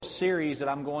series that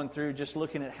I'm going through just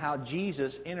looking at how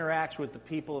Jesus interacts with the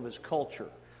people of his culture.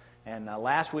 And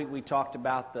last week we talked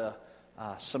about the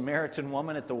Samaritan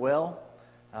woman at the well,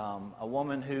 a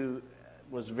woman who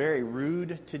was very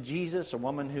rude to Jesus, a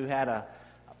woman who had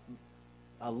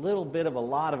a little bit of a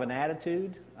lot of an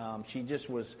attitude. She just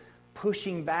was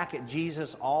pushing back at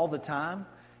Jesus all the time,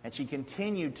 and she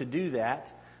continued to do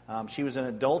that. She was an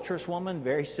adulterous woman,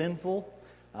 very sinful.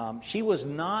 She was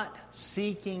not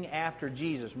seeking after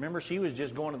Jesus. Remember, she was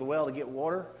just going to the well to get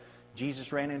water.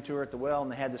 Jesus ran into her at the well,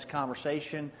 and they had this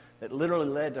conversation that literally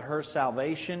led to her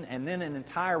salvation and then an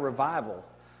entire revival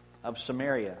of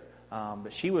Samaria.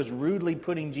 But she was rudely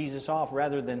putting Jesus off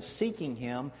rather than seeking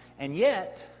him. And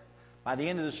yet, by the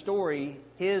end of the story,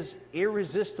 his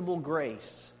irresistible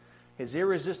grace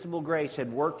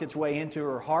had worked its way into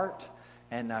her heart.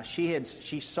 And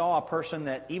she saw a person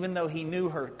that even though he knew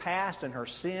her past and her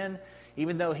sin,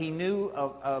 even though he knew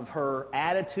of her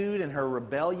attitude and her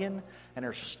rebellion and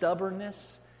her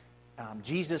stubbornness,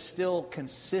 Jesus still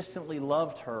consistently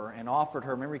loved her and offered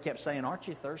her. Remember, he kept saying, "Aren't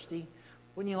you thirsty?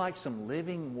 Wouldn't you like some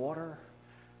living water?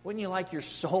 Wouldn't you like your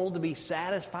soul to be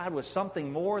satisfied with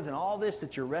something more than all this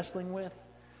that you're wrestling with?"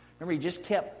 Remember, he just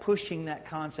kept pushing that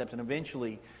concept, and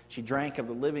eventually she drank of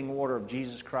the living water of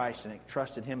Jesus Christ and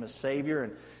trusted him as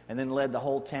Savior and then led the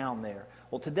whole town there.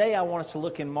 Well, today I want us to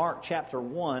look in Mark chapter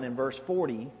 1 and verse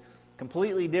 40.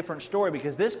 Completely different story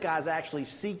because this guy's actually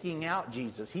seeking out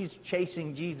Jesus. He's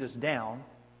chasing Jesus down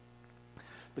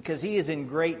because he is in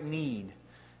great need.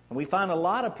 And we find a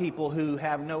lot of people who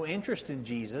have no interest in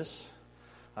Jesus,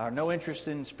 or no interest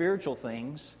in spiritual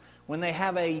things. When they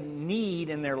have a need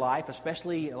in their life,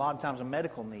 especially a lot of times a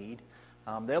medical need,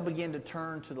 they'll begin to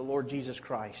turn to the Lord Jesus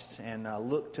Christ and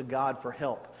look to God for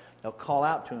help. They'll call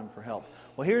out to him for help.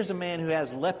 Well, here's a man who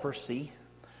has leprosy,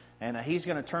 and he's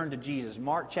going to turn to Jesus.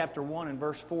 Mark chapter 1 and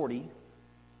verse 40.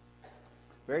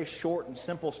 Very short and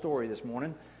simple story this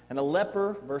morning. And a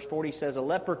leper, verse 40 says, a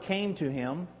leper came to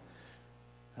him,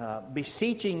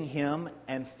 beseeching him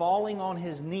and falling on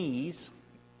his knees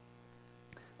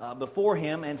before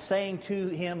him and saying to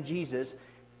him, Jesus,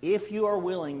 if you are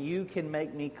willing, you can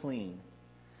make me clean.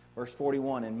 Verse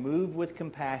 41, and moved with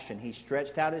compassion, he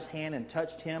stretched out his hand and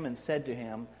touched him and said to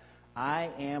him, I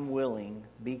am willing,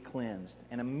 be cleansed.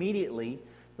 And immediately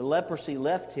the leprosy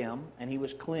left him and he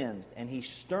was cleansed. And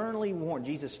Jesus sternly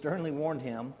warned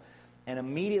him and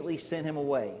immediately sent him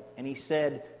away. And he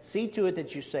said, see to it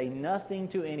that you say nothing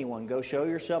to anyone. Go show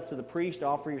yourself to the priest,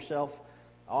 offer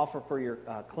for your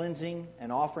cleansing,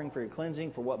 an offering for your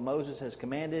cleansing for what Moses has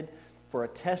commanded, for a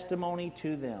testimony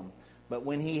to them. But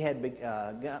when he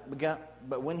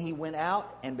went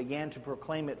out and began to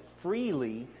proclaim it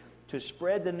freely, to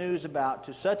spread the news about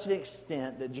to such an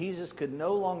extent that Jesus could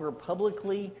no longer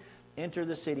publicly enter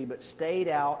the city, but stayed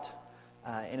out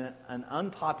in an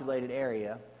unpopulated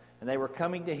area, and they were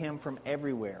coming to him from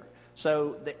everywhere.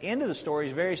 So the end of the story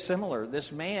is very similar.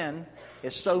 This man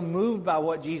is so moved by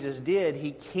what Jesus did,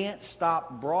 he can't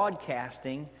stop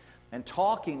broadcasting and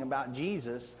talking about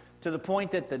Jesus to the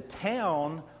point that the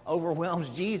town overwhelms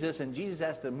Jesus, and Jesus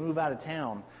has to move out of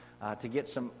town to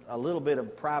get a little bit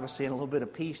of privacy and a little bit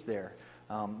of peace there.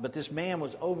 But this man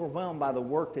was overwhelmed by the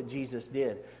work that Jesus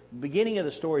did. The beginning of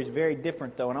the story is very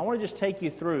different, though, and I want to just take you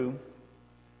through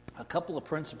a couple of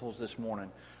principles this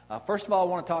morning. First of all, I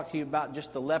want to talk to you about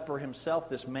just the leper himself,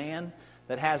 this man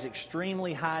that has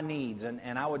extremely high needs.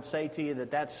 And I would say to you that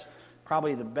that's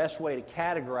probably the best way to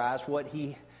categorize what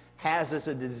he has as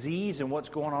a disease and what's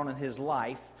going on in his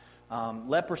life.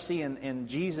 Leprosy in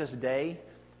Jesus' day,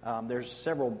 there's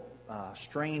several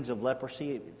strains of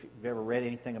leprosy, if you've ever read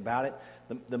anything about it.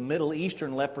 The Middle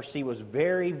Eastern leprosy was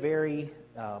very, very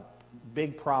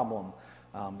big problem.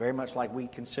 Very much like we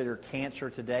consider cancer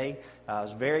today. It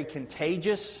was very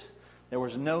contagious. There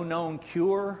was no known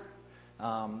cure.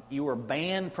 You were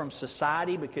banned from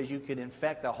society because you could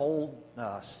infect a whole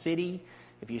city.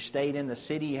 If you stayed in the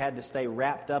city, you had to stay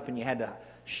wrapped up and you had to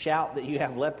shout that you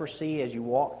have leprosy as you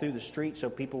walked through the street so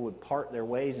people would part their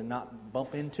ways and not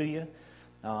bump into you.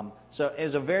 So it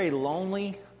was a very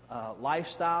lonely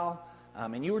lifestyle,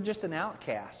 and you were just an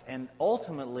outcast. And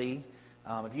ultimately,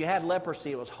 if you had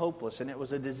leprosy, it was hopeless, and it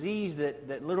was a disease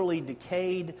that literally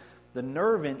decayed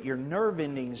your nerve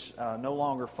endings no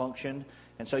longer functioned,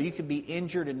 and so you could be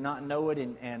injured and not know it,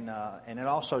 and it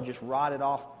also just rotted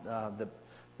off the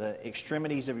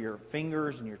extremities of your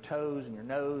fingers and your toes and your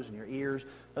nose and your ears.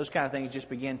 Those kind of things just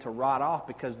began to rot off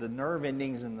because the nerve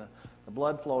endings and the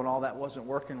blood flow and all that wasn't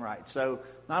working right. So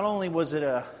not only was it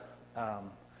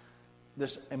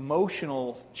this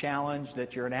emotional challenge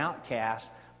that you're an outcast,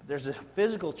 there's a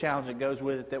physical challenge that goes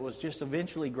with it that was just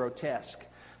eventually grotesque.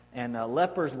 And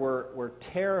lepers were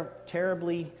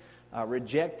terribly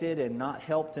rejected and not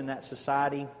helped in that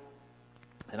society.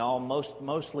 And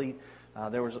mostly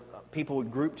there was people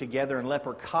would group together in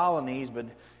leper colonies, but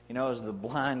as the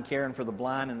blind caring for the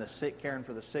blind and the sick caring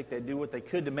for the sick, they'd do what they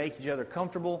could to make each other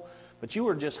comfortable. But you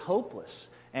were just hopeless.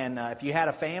 And if you had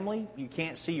a family, you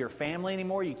can't see your family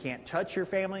anymore. You can't touch your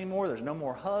family anymore. There's no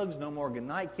more hugs, no more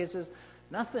goodnight kisses,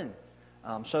 nothing.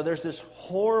 So there's this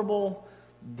horrible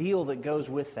deal that goes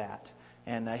with that.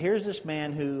 And here's this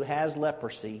man who has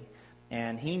leprosy,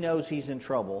 and he knows he's in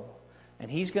trouble,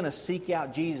 and he's going to seek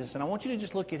out Jesus. And I want you to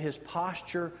just look at his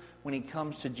posture when he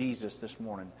comes to Jesus this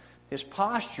morning. His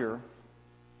posture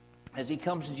as he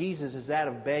comes to Jesus is that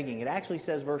of begging. It actually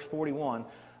says, verse 41,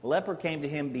 a leper came to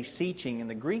him beseeching, and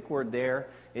the Greek word there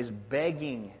is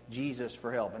begging Jesus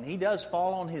for help. And he does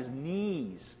fall on his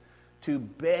knees to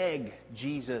beg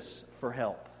Jesus for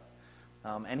help.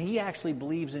 And he actually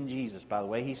believes in Jesus, by the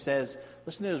way. He says,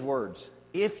 listen to his words,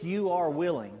 if you are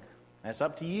willing, that's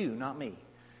up to you, not me.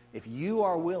 If you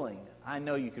are willing, I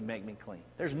know you can make me clean.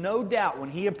 There's no doubt when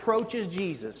he approaches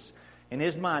Jesus, in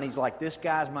his mind, he's like, this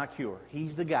guy's my cure.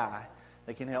 He's the guy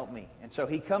that can help me. And so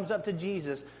he comes up to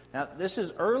Jesus. Now, this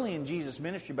is early in Jesus'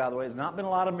 ministry, by the way. There's not been a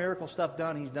lot of miracle stuff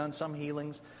done. He's done some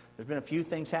healings. There's been a few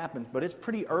things happen, but it's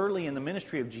pretty early in the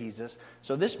ministry of Jesus.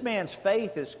 So this man's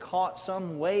faith has caught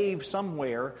some wave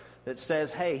somewhere that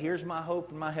says, hey, here's my hope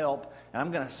and my help, and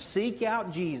I'm going to seek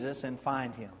out Jesus and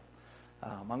find him.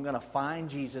 I'm going to find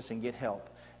Jesus and get help.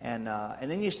 And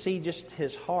then you see just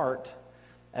his heart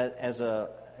as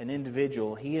an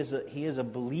individual. He is a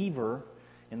believer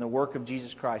in the work of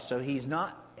Jesus Christ. So he's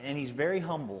not, and he's very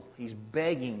humble. He's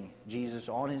begging Jesus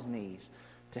on his knees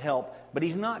to help, but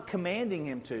he's not commanding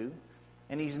him to,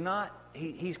 and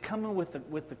he's coming with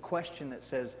the question that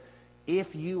says,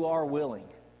 if you are willing.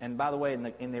 And by the way,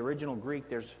 in the original Greek,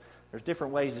 there's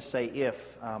different ways to say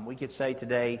if. We could say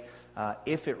today,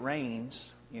 if it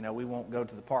rains, we won't go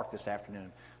to the park this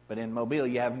afternoon. But in Mobile,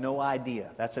 you have no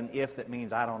idea. That's an if that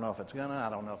means I don't know if it's gonna, I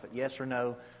don't know if it's yes or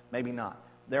no, maybe not.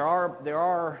 There are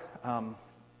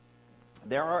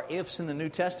ifs in the New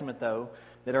Testament, though,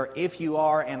 that are if you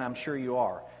are, and I'm sure you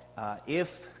are.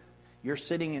 If you're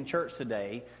sitting in church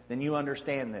today, then you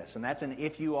understand this. And that's an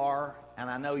if you are, and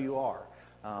I know you are.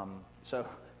 So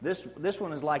this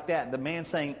one is like that. The man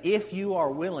saying, if you are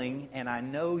willing, and I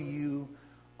know you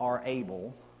are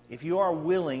able. If you are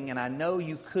willing, and I know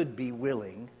you could be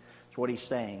willing, that's what he's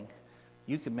saying,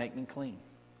 you can make me clean.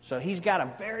 So he's got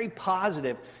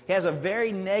he has a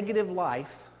very negative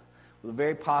life with a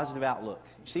very positive outlook.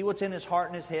 You see what's in his heart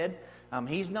and his head?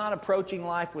 He's not approaching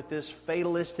life with this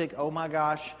fatalistic, oh my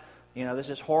gosh, this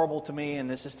is horrible to me and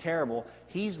this is terrible.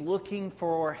 He's looking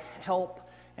for help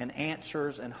and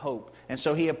answers and hope. And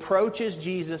so he approaches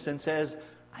Jesus and says,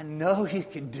 I know you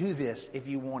could do this if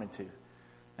you wanted to.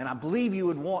 And I believe you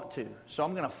would want to. So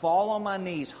I'm going to fall on my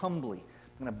knees humbly.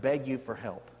 I'm going to beg you for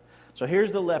help. So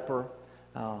here's the leper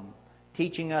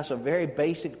teaching us a very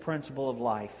basic principle of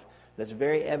life that's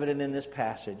very evident in this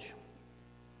passage.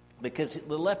 Because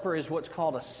the leper is what's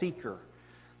called a seeker.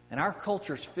 And our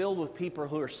culture is filled with people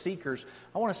who are seekers.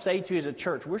 I want to say to you as a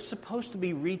church, we're supposed to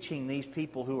be reaching these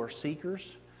people who are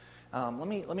seekers. Let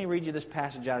me read you this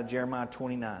passage out of Jeremiah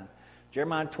 29.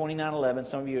 Jeremiah 29:11,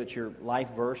 some of you it's your life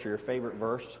verse or your favorite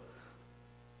verse.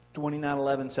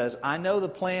 29:11 says, I know the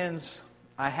plans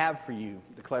I have for you,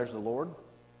 declares the Lord.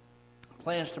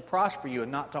 Plans to prosper you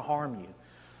and not to harm you.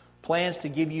 Plans to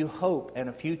give you hope and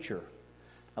a future.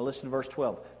 Now listen to verse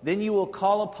 12. Then you will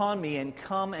call upon me and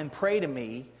come and pray to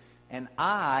me, and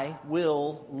I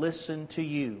will listen to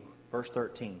you. Verse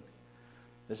 13.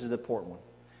 This is the important one.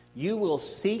 You will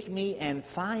seek me and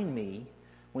find me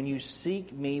when you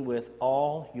seek me with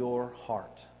all your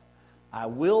heart. I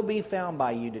will be found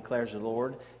by you, declares the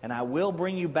Lord, and I will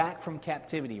bring you back from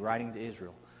captivity, writing to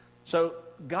Israel. So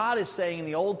God is saying in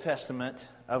the Old Testament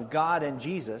of God and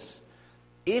Jesus,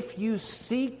 if you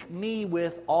seek me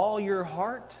with all your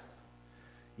heart,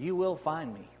 you will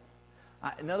find me.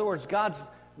 In other words, God's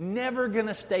never going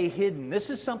to stay hidden. This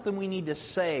is something we need to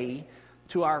say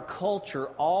to our culture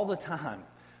all the time.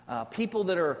 People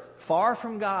that are far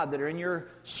from God, that are in your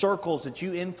circles that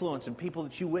you influence and people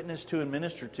that you witness to and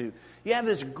minister to. You have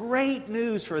this great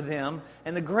news for them,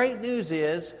 and the great news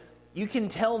is you can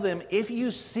tell them if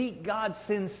you seek God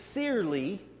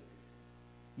sincerely,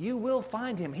 you will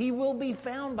find Him. He will be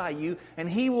found by you, and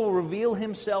He will reveal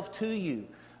Himself to you.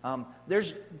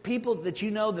 There's people that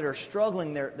you know that are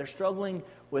struggling. They're struggling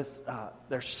with,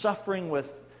 they're suffering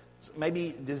with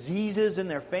maybe diseases in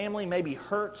their family, maybe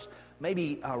hurts,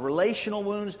 maybe relational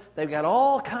wounds. They've got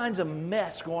all kinds of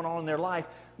mess going on in their life,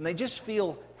 and they just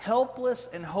feel helpless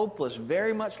and hopeless,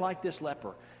 very much like this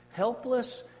leper.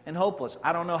 Helpless and hopeless.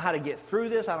 I don't know how to get through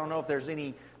this. I don't know if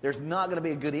there's not going to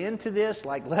be a good end to this,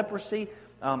 like leprosy.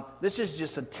 This is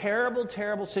just a terrible,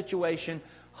 terrible situation.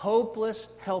 Hopeless,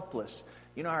 helpless.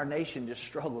 You know, our nation just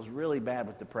struggles really bad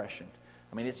with depression.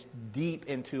 I mean, it's deep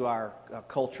into our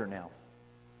culture now.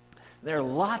 There are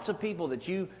lots of people that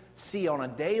you see on a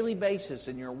daily basis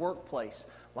in your workplace.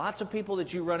 Lots of people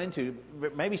that you run into,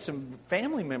 maybe some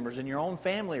family members in your own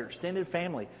family or extended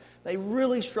family. They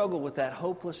really struggle with that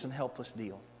hopeless and helpless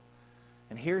deal.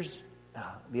 And here's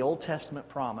the Old Testament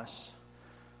promise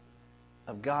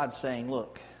of God saying,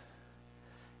 look,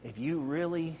 if you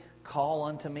really call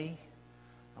unto me,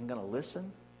 I'm going to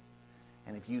listen.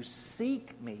 And if you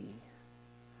seek me,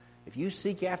 if you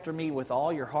seek after me with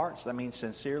all your hearts, that means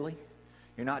sincerely.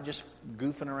 You're not just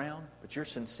goofing around, but you're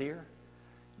sincere.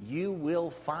 You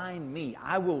will find me.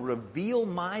 I will reveal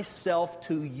myself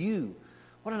to you.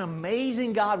 What an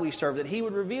amazing God we serve, that He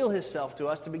would reveal Himself to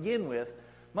us to begin with,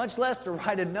 much less to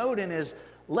write a note in His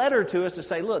letter to us to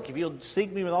say, look, if you'll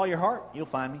seek me with all your heart, you'll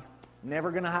find me.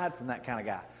 Never going to hide from that kind of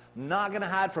guy. Not going to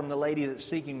hide from the lady that's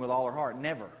seeking with all her heart.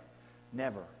 Never.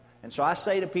 Never. And so I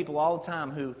say to people all the time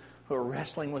who are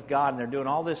wrestling with God and they're doing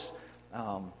all this,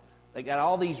 they got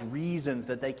all these reasons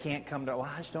that they can't come to,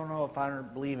 well, I just don't know if I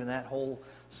believe in that whole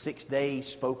 6-day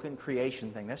spoken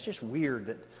creation thing. That's just weird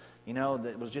that,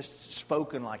 that was just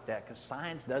spoken like that, because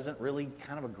science doesn't really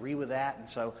kind of agree with that. And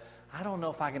so I don't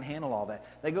know if I can handle all that.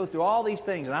 They go through all these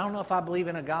things, and I don't know if I believe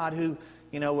in a God who,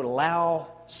 would allow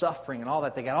suffering and all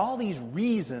that. They got all these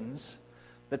reasons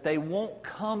that they won't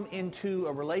come into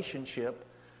a relationship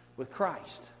with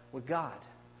Christ, with God.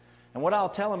 And what I'll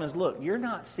tell them is, look, you're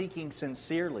not seeking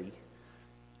sincerely.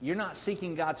 You're not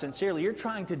seeking God sincerely. You're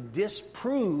trying to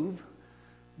disprove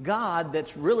God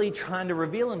that's really trying to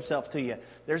reveal Himself to you.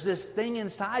 There's this thing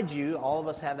inside you. All of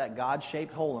us have that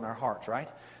God-shaped hole in our hearts, right?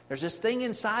 There's this thing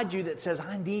inside you that says,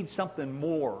 I need something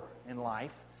more in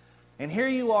life. And here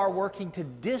you are working to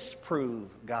disprove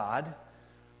God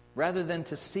rather than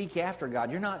to seek after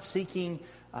God. You're not seeking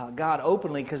God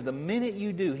openly, because the minute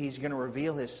you do, He's going to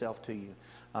reveal Himself to you.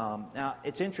 Now,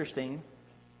 it's interesting.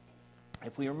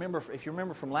 If you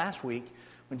remember from last week,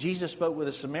 when Jesus spoke with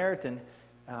a Samaritan,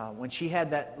 when she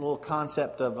had that little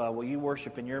concept of, well, you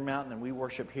worship in your mountain and we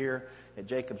worship here at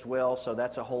Jacob's Well, so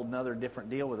that's a whole nother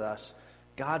different deal with us.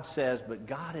 God says, but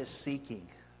God is seeking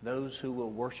those who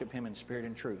will worship Him in spirit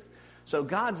and truth. So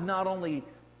God's not only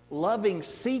loving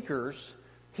seekers,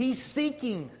 He's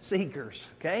seeking seekers,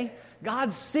 okay?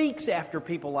 God seeks after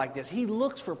people like this. He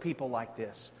looks for people like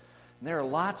this. And there are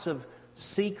lots of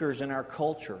seekers in our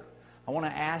culture. I want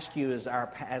to ask you as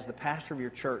the pastor of your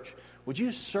church, would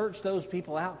you search those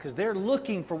people out? Because they're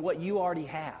looking for what you already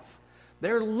have.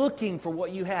 They're looking for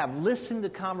what you have. Listen to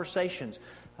conversations.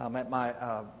 At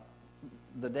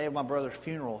the day of my brother's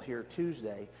funeral here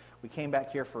Tuesday, we came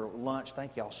back here for lunch.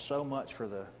 Thank y'all so much for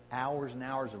the hours and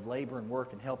hours of labor and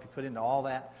work and help you put into all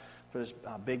that for this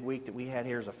big week that we had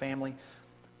here as a family.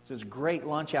 It was a great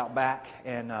lunch out back,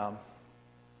 and a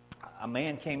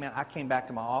man came in. I came back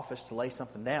to my office to lay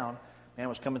something down. Man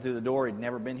was coming through the door. He'd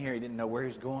never been here. He didn't know where he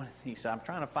was going. He said, I'm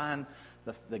trying to find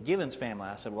the Givens family.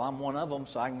 I said, well, I'm one of them,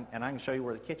 so I can show you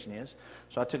where the kitchen is.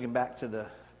 So I took him back to the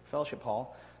fellowship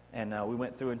hall, and we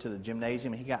went through into the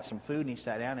gymnasium, and he got some food, and he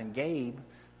sat down, and Gabe,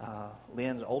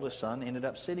 Lynn's oldest son, ended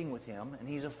up sitting with him. And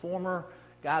he's a former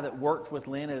guy that worked with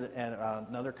Lynn at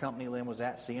another company Lynn was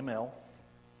at, CML.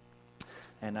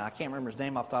 And I can't remember his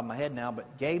name off the top of my head now,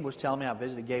 but Gabe was telling me, I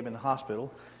visited Gabe in the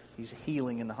hospital. He's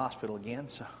healing in the hospital again,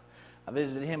 so I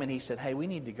visited him, and he said, hey, we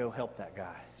need to go help that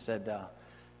guy. He said,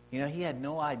 he had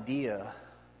no idea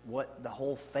what the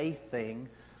whole faith thing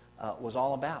was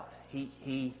all about.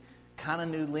 He kind of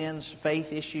knew Lynn's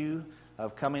faith issue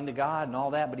of coming to God and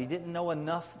all that, but he didn't know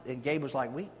enough. And Gabe was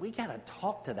like, we got to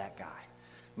talk to that guy.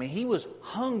 I mean, he was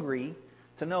hungry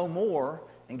to know more,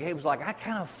 and Gabe was like, I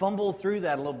kind of fumbled through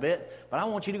that a little bit, but I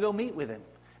want you to go meet with him.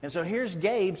 And so here's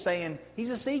Gabe saying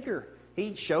he's a seeker.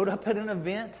 He showed up at an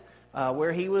event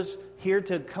where he was here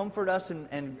to comfort us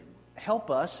and help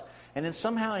us. And then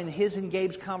somehow in his and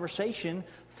Gabe's conversation,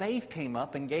 faith came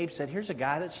up, and Gabe said, here's a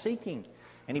guy that's seeking.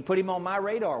 And he put him on my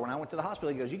radar. When I went to the hospital,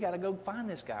 he goes, you got to go find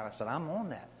this guy. And I said, I'm on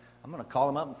that. I'm going to call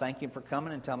him up and thank him for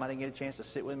coming and tell him I didn't get a chance to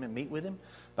sit with him and meet with him.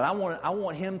 But I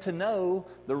want him to know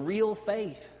the real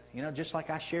faith. Just like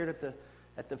I shared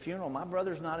at the funeral. My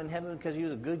brother's not in heaven because he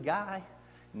was a good guy.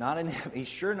 He's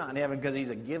sure not in heaven because he's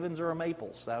a Givens or a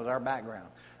Maples. That was our background.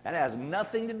 That has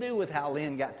nothing to do with how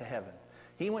Lynn got to heaven.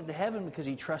 He went to heaven because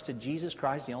he trusted Jesus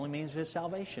Christ, the only means of his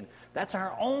salvation. That's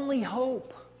our only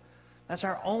hope. That's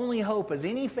our only hope. As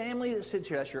any family that sits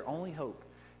here, that's your only hope.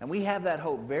 And we have that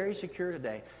hope very secure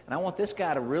today. And I want this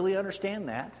guy to really understand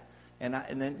that. And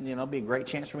then, it'll be a great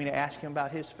chance for me to ask him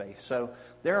about his faith. So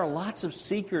there are lots of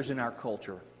seekers in our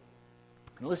culture.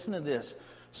 And listen to this.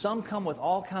 Some come with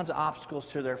all kinds of obstacles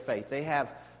to their faith. They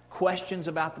have questions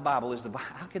about the Bible.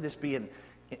 How could this be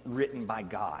written by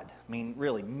God? I mean,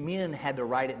 really, men had to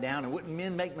write it down. And wouldn't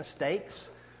men make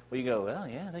mistakes? Well, you go, well,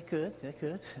 yeah, they could.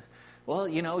 Well,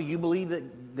 you believe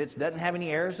that this doesn't have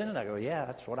any errors in it? I go, yeah,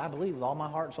 that's what I believe with all my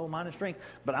heart, soul, mind, and strength.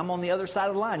 But I'm on the other side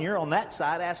of the line. You're on that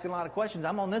side asking a lot of questions.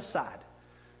 I'm on this side,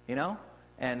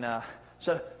 And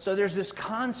so there's this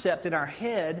concept in our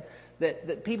head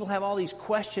that people have all these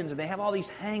questions and they have all these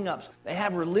hang-ups. They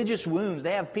have religious wounds.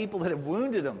 They have people that have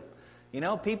wounded them.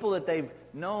 People that they've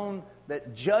known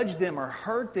that judged them or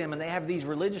hurt them, and they have these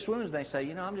religious wounds. And they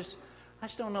say, I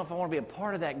just don't know if I want to be a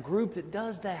part of that group that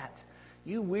does that.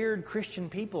 You weird Christian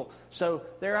people. So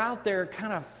they're out there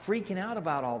kind of freaking out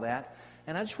about all that.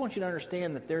 And I just want you to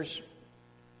understand that there's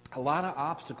a lot of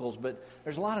obstacles, but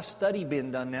there's a lot of study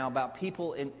being done now about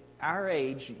people in our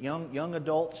age, young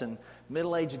adults and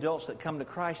middle-aged adults that come to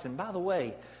Christ. And by the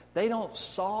way, they don't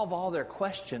solve all their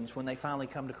questions when they finally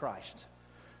come to Christ.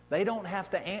 They don't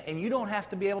have to, and you don't have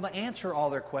to be able to answer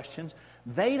all their questions.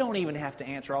 They don't even have to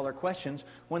answer all their questions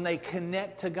when they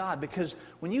connect to God. Because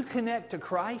when you connect to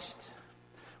Christ,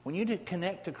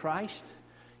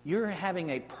 you're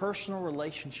having a personal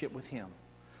relationship with Him.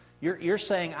 You're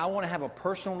saying, I want to have a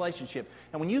personal relationship.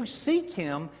 And when you seek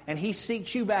Him and He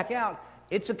seeks you back out,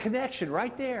 it's a connection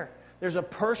right there. There's a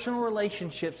personal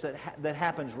relationship that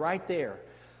happens right there.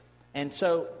 And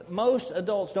so most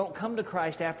adults don't come to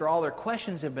Christ after all their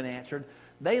questions have been answered.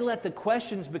 They let the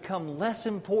questions become less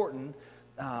important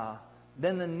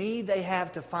than the need they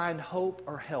have to find hope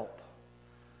or help.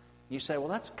 You say, well,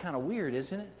 that's kind of weird,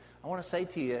 isn't it? I want to say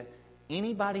to you,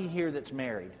 anybody here that's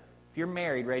married, if you're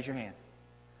married, raise your hand.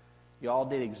 You all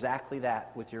did exactly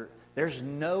that with your... There's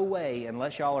no way,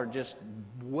 unless y'all are just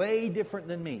way different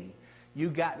than me, you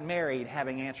got married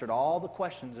having answered all the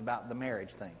questions about the marriage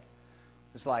thing.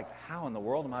 It's like, how in the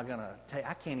world am I going to take...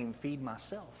 I can't even feed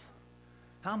myself.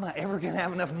 How am I ever going to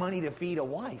have enough money to feed a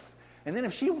wife? And then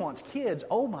if she wants kids,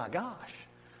 oh my gosh.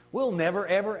 We'll never,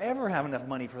 ever, ever have enough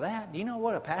money for that. Do you know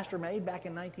what a pastor made back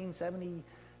in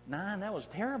 1979? That was a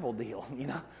terrible deal,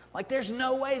 Like, there's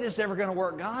no way this is ever going to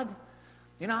work, God.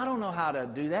 I don't know how to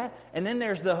do that. And then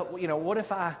there's the, what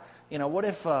if I'm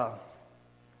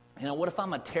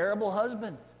a terrible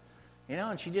husband?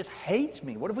 And she just hates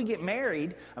me. What if we get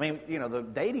married? I mean, the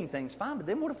dating thing's fine, but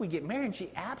then what if we get married and she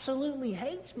absolutely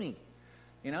hates me?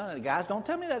 Guys, don't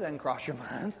tell me that doesn't cross your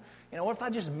mind. What if I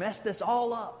just mess this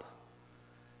all up?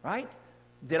 Right?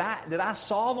 Did I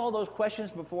solve all those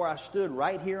questions before I stood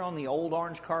right here on the old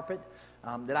orange carpet?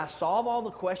 Did I solve all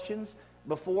the questions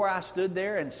before I stood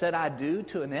there and said I do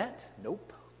to Annette?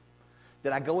 Nope.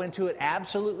 Did I go into it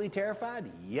absolutely terrified?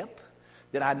 Yep.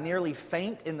 Did I nearly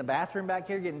faint in the bathroom back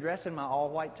here getting dressed in my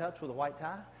all-white tux with a white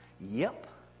tie? Yep.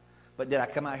 But did I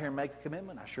come out here and make the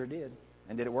commitment? I sure did.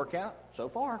 And did it work out? So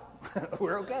far,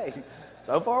 we're okay.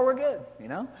 So far, we're good,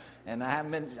 And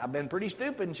I've been pretty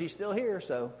stupid, and she's still here,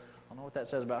 so I don't know what that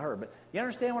says about her. But you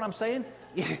understand what I'm saying?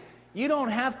 You don't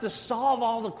have to solve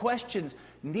all the questions.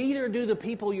 Neither do the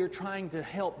people you're trying to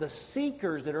help. The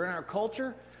seekers that are in our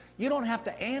culture, you don't have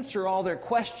to answer all their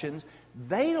questions.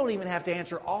 They don't even have to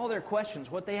answer all their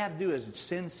questions. What they have to do is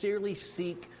sincerely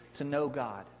seek to know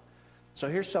God. So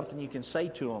here's something you can say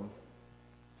to them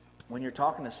when you're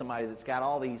talking to somebody that's got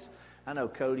all these... I know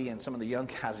Cody and some of the young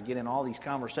guys get in all these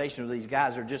conversations with these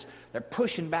guys. They're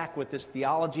pushing back with this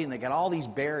theology, and they got all these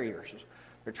barriers.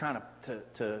 They're trying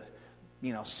to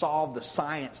solve the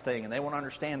science thing, and they want to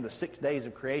understand the 6 days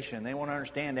of creation, and they want to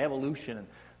understand evolution, and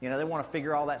they want to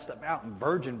figure all that stuff out. And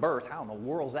virgin birth, how in the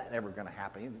world is that ever going to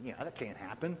happen? That can't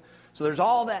happen. So there's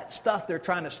all that stuff they're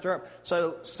trying to stir up.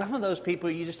 So some of those people,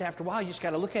 after a while, you just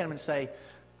got to look at them and say,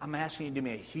 I'm asking you to do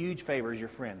me a huge favor as your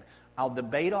friend. I'll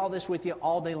debate all this with you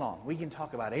all day long. We can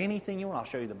talk about anything you want. I'll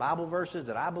show you the Bible verses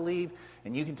that I believe,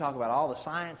 and you can talk about all the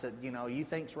science that you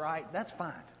think's right. That's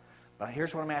fine. But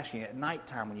here's what I'm asking you. At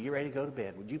nighttime, when you're ready to go to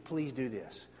bed, would you please do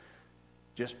this?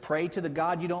 Just pray to the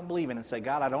God you don't believe in and say,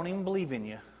 God, I don't even believe in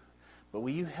you, but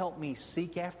will you help me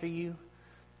seek after you?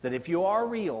 That if you are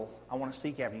real, I want to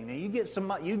seek after you.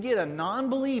 Now, you get a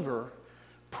non-believer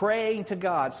praying to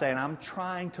God saying, I'm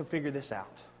trying to figure this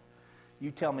out. You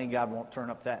tell me God won't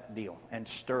turn up that deal and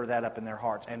stir that up in their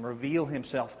hearts and reveal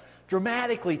Himself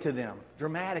dramatically to them.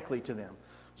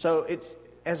 So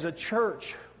as a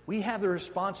church, we have the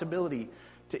responsibility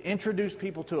to introduce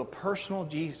people to a personal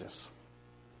Jesus.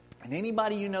 And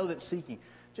anybody that's seeking,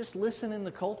 just listen in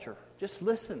the culture. Just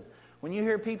listen. When you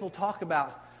hear people talk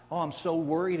about, oh, I'm so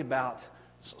worried about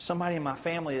somebody in my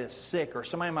family that's sick, or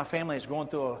somebody in my family that's going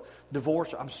through a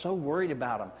divorce. I'm so worried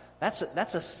about them.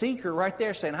 That's a seeker right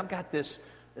there saying, I've got this,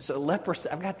 it's a leprosy,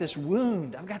 I've got this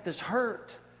wound, I've got this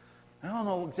hurt. I don't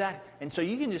know exactly. And so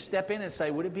you can just step in and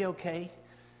say, would it be okay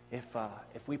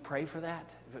if we pray for that?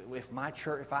 If my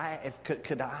church,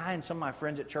 could I and some of my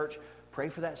friends at church pray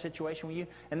for that situation with you?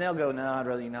 And they'll go, no, I'd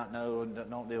rather you not know,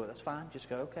 don't do it. That's fine. Just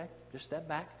go, okay, just step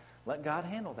back. Let God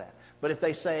handle that. But if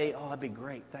they say, oh, that'd be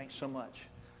great, thanks so much.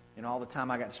 You know, all the time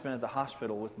I got to spend at the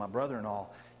hospital with my brother-in-law,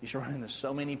 you should run into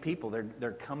so many people.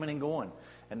 They're coming and going.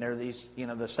 And they're these, you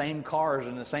know, the same cars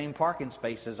in the same parking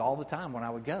spaces all the time when I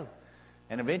would go.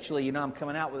 And eventually, you know, I'm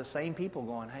coming out with the same people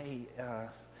going, hey,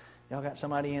 y'all got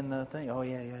somebody in the thing? Oh,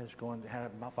 yeah, it's going.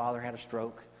 My father had a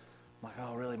stroke. I'm like,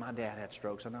 oh, really? My dad had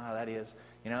strokes. I know how that is.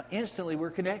 You know, instantly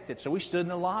we're connected. So we stood in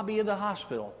the lobby of the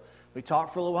hospital. We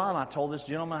talked for a little while, and I told this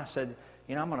gentleman, I said,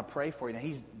 you know, I'm going to pray for you. Now,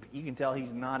 you can tell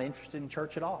he's not interested in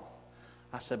church at all.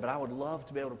 I said, but I would love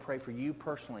to be able to pray for you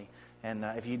personally. And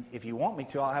if you want me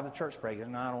to, I'll have the church pray. He goes,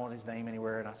 no, I don't want his name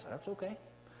anywhere. And I said, that's okay.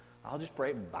 I'll just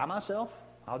pray by myself.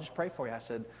 I'll just pray for you. I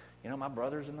said, you know, my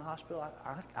brother's in the hospital.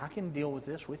 I can deal with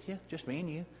this with you, just me and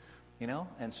you, you know.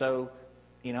 And so,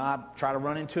 you know, I try to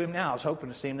run into him now. I was hoping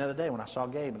to see him the other day when I saw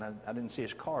Gabe, and I didn't see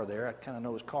his car there. I kind of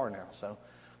know his car now, so.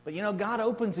 But, you know, God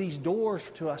opens these doors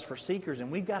to us for seekers,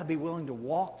 and we've got to be willing to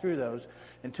walk through those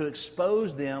and to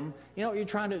expose them. You know what you're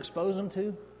trying to expose them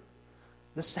to?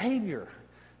 The Savior.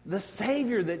 The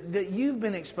Savior that you've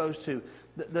been exposed to.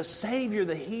 The Savior,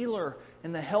 the healer,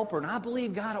 and the helper. And I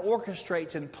believe God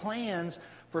orchestrates and plans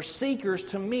for seekers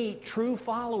to meet true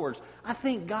followers. I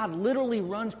think God literally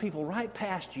runs people right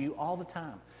past you all the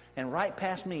time and right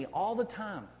past me all the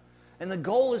time. And the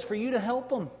goal is for you to help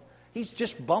them. He's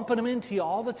just bumping them into you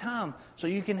all the time so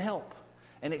you can help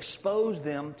and expose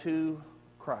them to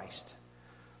Christ.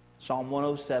 Psalm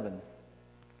 107,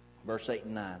 verse 8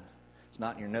 and 9. It's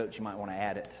not in your notes. You might want to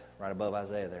add it right above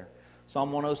Isaiah there.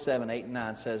 Psalm 107, 8 and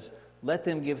 9 says, let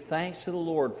them give thanks to the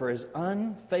Lord for His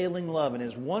unfailing love and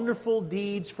His wonderful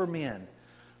deeds for men.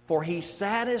 For He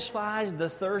satisfies the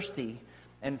thirsty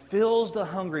and fills the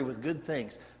hungry with good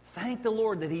things. Thank the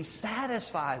Lord that He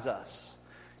satisfies us.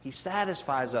 He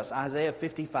satisfies us. Isaiah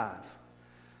 55.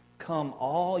 Come,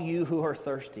 all you who are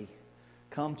thirsty,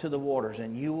 come to the waters,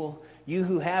 and you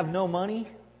who have no money,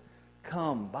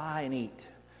 come buy and eat.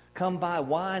 Come buy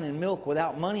wine and milk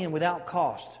without money and without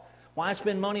cost. Why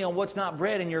spend money on what's not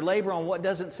bread and your labor on what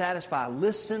doesn't satisfy?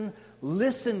 Listen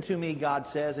to me, God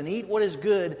says, and eat what is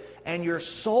good, and your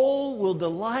soul will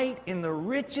delight in the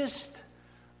richest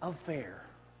of fare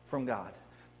from God.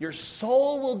 Your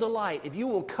soul will delight. If you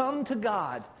will come to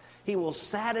God, He will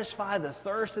satisfy the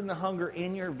thirst and the hunger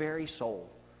in your very soul.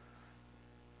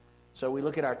 So we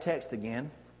look at our text again.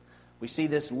 We see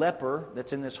this leper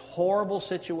that's in this horrible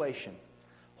situation.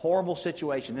 Horrible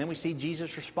situation. Then we see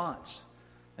Jesus' response.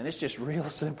 And it's just real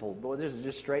simple. Boy, this is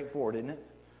just straightforward, isn't it?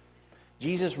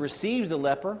 Jesus receives the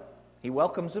leper. He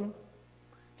welcomes him.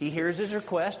 He hears his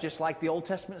request, just like the Old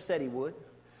Testament said He would.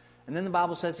 And then the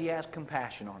Bible says He has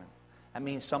compassion on him. That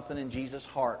means something in Jesus'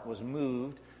 heart was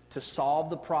moved to solve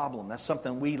the problem. That's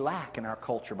something we lack in our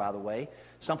culture, by the way.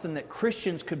 Something that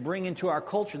Christians could bring into our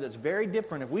culture that's very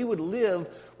different. If we would live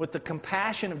with the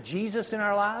compassion of Jesus in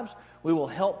our lives, we will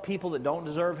help people that don't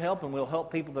deserve help, and we'll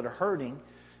help people that are hurting,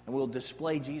 and we'll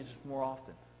display Jesus more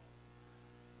often.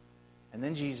 And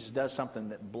then Jesus does something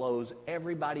that blows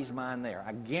everybody's mind there.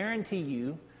 I guarantee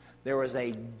you there was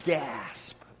a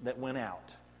gasp that went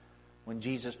out when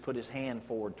Jesus put His hand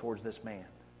forward towards this man.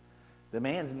 The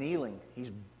man's kneeling.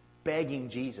 He's begging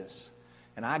Jesus.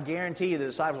 And I guarantee you the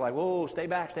disciples are like, whoa, stay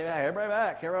back, everybody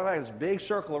back. There's a big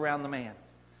circle around the man.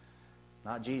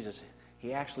 Not Jesus.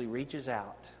 He actually reaches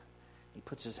out. He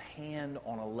puts His hand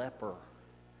on a leper.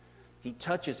 He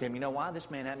touches him. You know why? This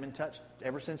man hadn't been touched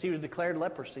ever since he was declared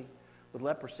with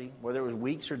leprosy, whether it was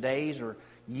weeks or days or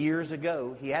years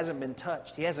ago. He hasn't been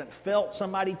touched. He hasn't felt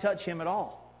somebody touch him at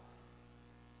all.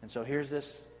 And so here's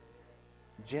this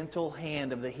gentle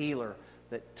hand of the healer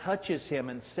that touches him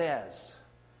and says,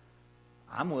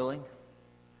 I'm willing.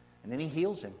 And then He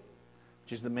heals him,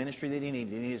 which is the ministry that he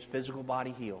needed. He needed his physical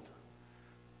body healed.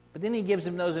 But then He gives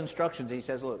him those instructions. He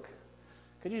says, look,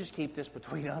 could you just keep this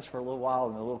between us for a little while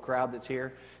and the little crowd that's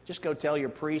here? Just go tell your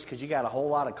priest, because you got a whole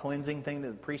lot of cleansing thing that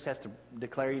the priest has to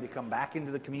declare you to come back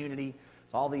into the community.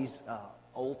 All these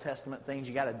Old Testament things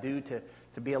you got to do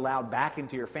to be allowed back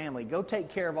into your family. Go take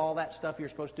care of all that stuff you're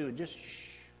supposed to do and just shh.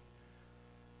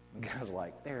 And God's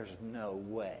like, there's no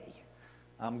way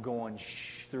I'm going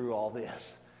shh through all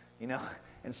this. You know?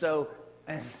 And so,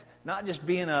 and not just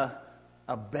being a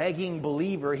a begging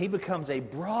believer. He becomes a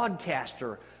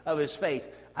broadcaster of his faith.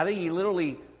 I think he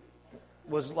literally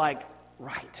was like,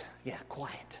 right, yeah,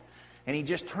 quiet. And he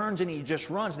just turns and he just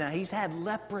runs. Now, he's had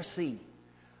leprosy,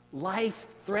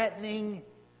 life-threatening,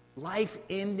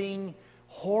 life-ending,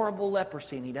 horrible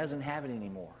leprosy, and he doesn't have it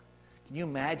anymore. Can you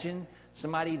imagine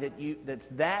somebody that's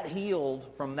that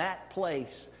healed from that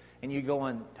place, and you're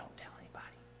going, don't tell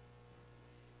anybody?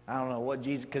 I don't know what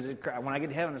Jesus, because when I get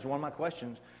to heaven, it's one of my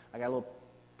questions. I got a little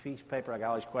piece of paper. I got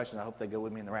all these questions. I hope they go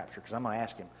with me in the rapture, because I'm going to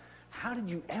ask him, how did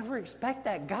you ever expect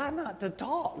that guy not to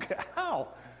talk? How?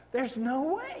 There's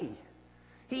no way.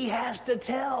 He has to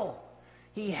tell.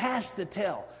 He has to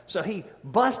tell. So he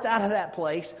busts out of that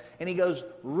place, and he goes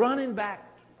running back,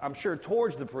 I'm sure,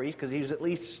 towards the priest, because he's at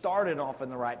least started off in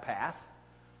the right path.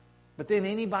 But then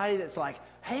anybody that's like,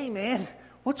 hey, man,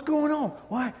 what's going on?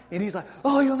 Why? And he's like,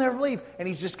 oh, you'll never believe. And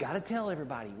he's just got to tell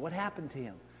everybody what happened to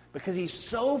him. Because he's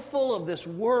so full of this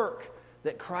work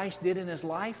that Christ did in his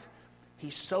life.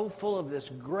 He's so full of this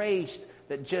grace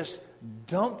that just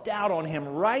dumped out on him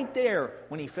right there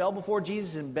when he fell before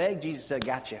Jesus and begged. Jesus said,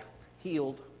 gotcha,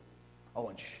 healed. Oh,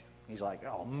 and he's like,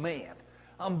 oh, man,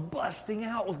 I'm busting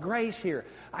out with grace here.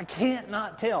 I can't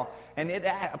not tell. And it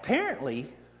apparently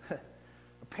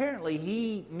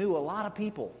he knew a lot of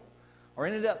people, or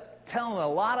ended up telling a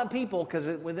lot of people,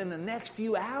 because within the next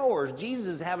few hours, Jesus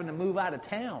is having to move out of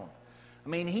town. I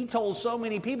mean, he told so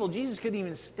many people, Jesus couldn't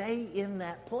even stay in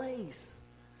that place.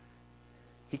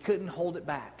 He couldn't hold it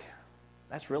back.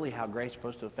 That's really how grace is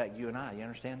supposed to affect you and I. You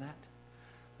understand that?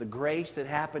 The grace that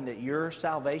happened at your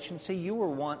salvation. See, you were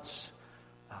once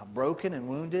broken and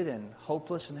wounded and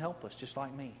hopeless and helpless, just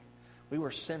like me. We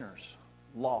were sinners,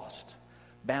 lost,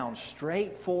 bound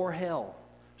straight for hell.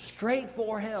 Straight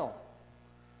for hell.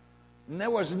 And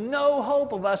there was no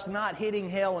hope of us not hitting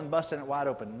hell and busting it wide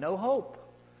open. No hope.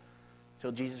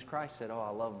 Until Jesus Christ said, oh,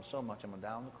 I love them so much, I'm going to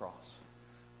die on the cross.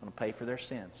 I'm going to pay for their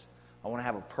sins. I want to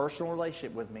have a personal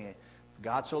relationship with me.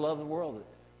 God so loved the world that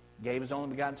gave his only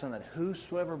begotten Son, that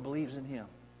whosoever believes in him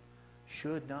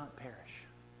should not perish,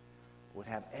 would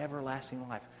have everlasting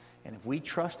life. And if we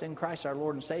trust in Christ our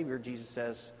Lord and Savior, Jesus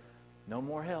says, no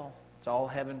more hell. It's all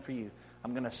heaven for you.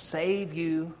 I'm going to save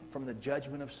you from the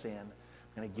judgment of sin.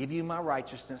 I'm going to give you my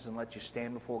righteousness and let you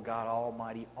stand before God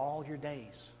Almighty all your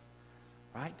days.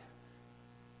 Right?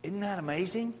 Isn't that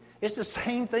amazing? It's the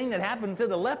same thing that happened to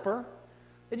the leper.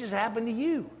 It just happened to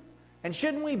you. And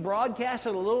shouldn't we broadcast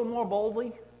it a little more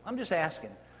boldly? I'm just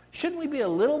asking. Shouldn't we be a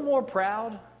little more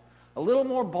proud, a little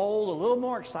more bold, a little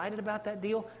more excited about that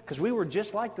deal? Because we were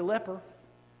just like the leper.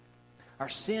 Our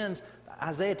sins,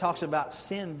 Isaiah talks about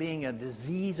sin being a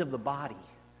disease of the body.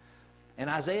 And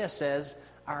Isaiah says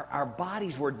our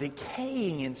bodies were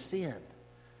decaying in sin.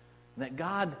 And that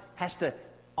God has to,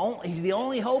 he's the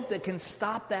only hope that can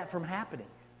stop that from happening.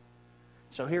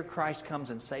 So here Christ comes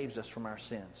and saves us from our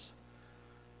sins.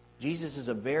 Jesus is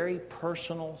a very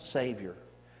personal Savior.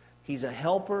 He's a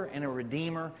helper and a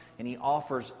redeemer, and he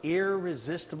offers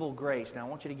irresistible grace. Now I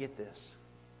want you to get this.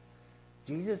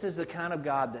 Jesus is the kind of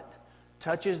God that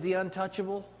touches the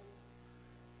untouchable,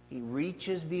 he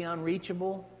reaches the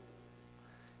unreachable,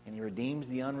 and he redeems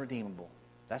the unredeemable.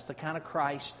 That's the kind of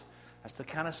Christ, that's the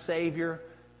kind of Savior,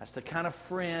 that's the kind of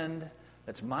friend,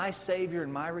 that's my Savior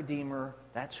and my Redeemer.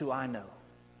 That's who I know.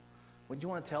 Would you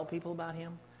want to tell people about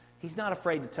him? He's not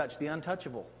afraid to touch the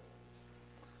untouchable.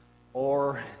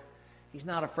 Or he's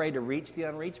not afraid to reach the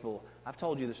unreachable. I've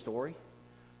told you the story.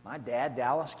 My dad,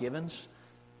 Dallas Givens,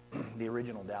 the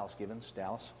original Dallas Givens,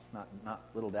 Dallas, not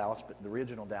little Dallas, but the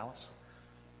original Dallas.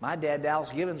 My dad,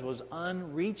 Dallas Givens, was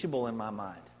unreachable in my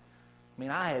mind.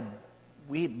 I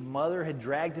mean, mother had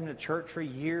dragged him to church for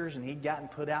years, and he'd gotten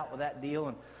put out with that deal,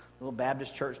 and a little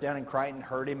Baptist church down in Crichton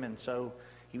hurt him, and so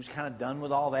he was kind of done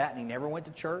with all that, and he never went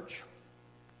to church.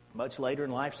 Much later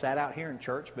in life, sat out here in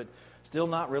church, but still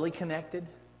not really connected.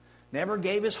 Never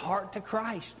gave his heart to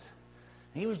Christ.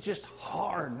 He was just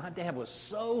hard. My dad was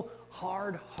so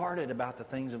hard-hearted about the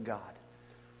things of God.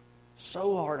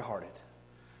 So hard-hearted.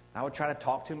 I would try to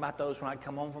talk to him about those when I'd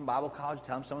come home from Bible college,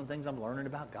 tell him some of the things I'm learning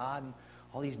about God and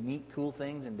all these neat, cool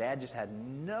things, and Dad just had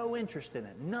no interest in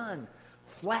it. None.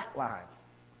 Flatline.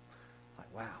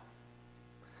 Like, wow.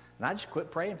 And I just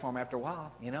quit praying for him after a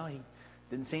while. You know, he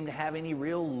didn't seem to have any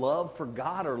real love for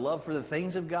God or love for the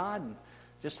things of God. And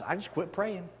I just quit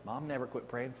praying. Mom never quit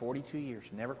praying. 42 years.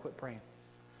 Never quit praying.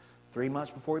 3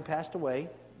 months before he passed away,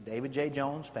 David J.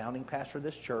 Jones, founding pastor of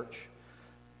this church,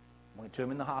 went to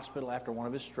him in the hospital after one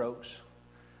of his strokes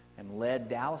and led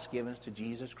Dallas Givens to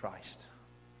Jesus Christ.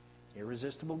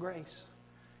 Irresistible grace.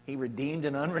 He redeemed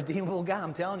an unredeemable guy.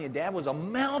 I'm telling you, Dad was a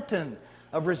mountain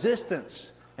of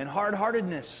resistance and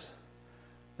hard-heartedness.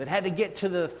 that had to get to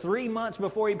the 3 months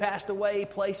before he passed away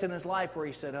place in his life where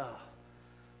he said,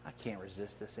 I can't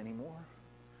resist this anymore.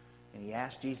 And he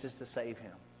asked Jesus to save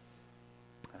him.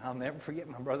 And I'll never forget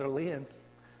my brother Lynn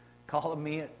calling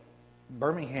me at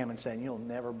Birmingham and saying, you'll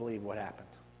never believe what happened.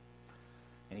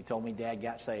 And he told me Dad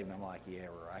got saved. And I'm like, yeah,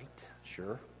 right,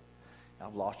 sure.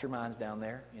 I've lost your minds down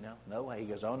there, No way. He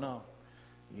goes, oh, no.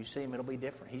 You see him, it'll be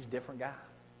different. He's a different guy.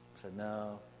 I said,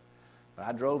 no. But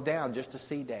I drove down just to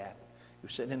see Dad. He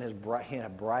was sitting in a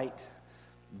bright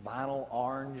vinyl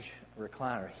orange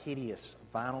recliner, hideous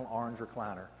vinyl orange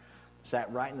recliner.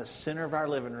 Sat right in the center of our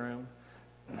living room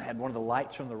and had one of the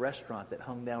lights from the restaurant that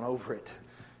hung down over it.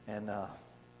 And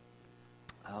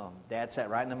Dad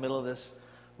sat right in the middle of this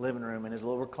living room in his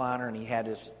little recliner, and he had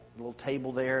his little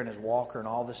table there and his walker and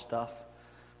all this stuff.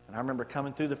 And I remember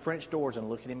coming through the French doors and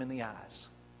looking him in the eyes.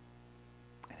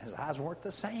 And his eyes weren't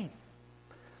the same.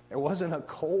 There wasn't a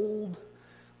cold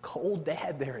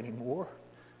Dad there anymore.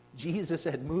 Jesus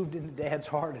had moved into Dad's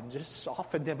heart and just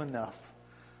softened him enough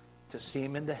to see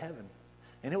him into heaven.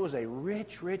 And it was a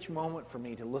rich, rich moment for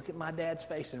me to look at my dad's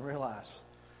face and realize,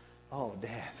 oh,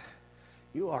 Dad,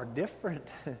 you are different.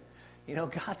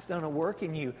 God's done a work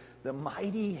in you. The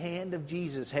mighty hand of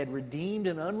Jesus had redeemed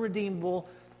an unredeemable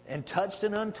and touched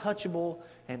an untouchable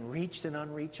and reached an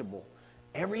unreachable.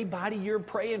 Everybody you're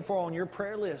praying for on your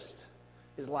prayer list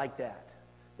is like that.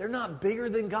 They're not bigger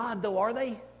than God, though, are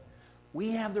they?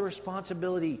 We have the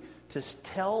responsibility to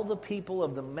tell the people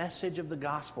of the message of the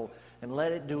gospel and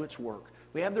let it do its work.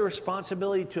 We have the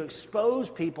responsibility to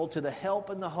expose people to the help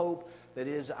and the hope that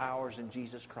is ours in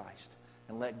Jesus Christ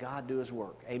and let God do His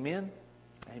work. Amen?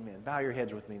 Amen. Bow your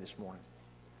heads with me this morning.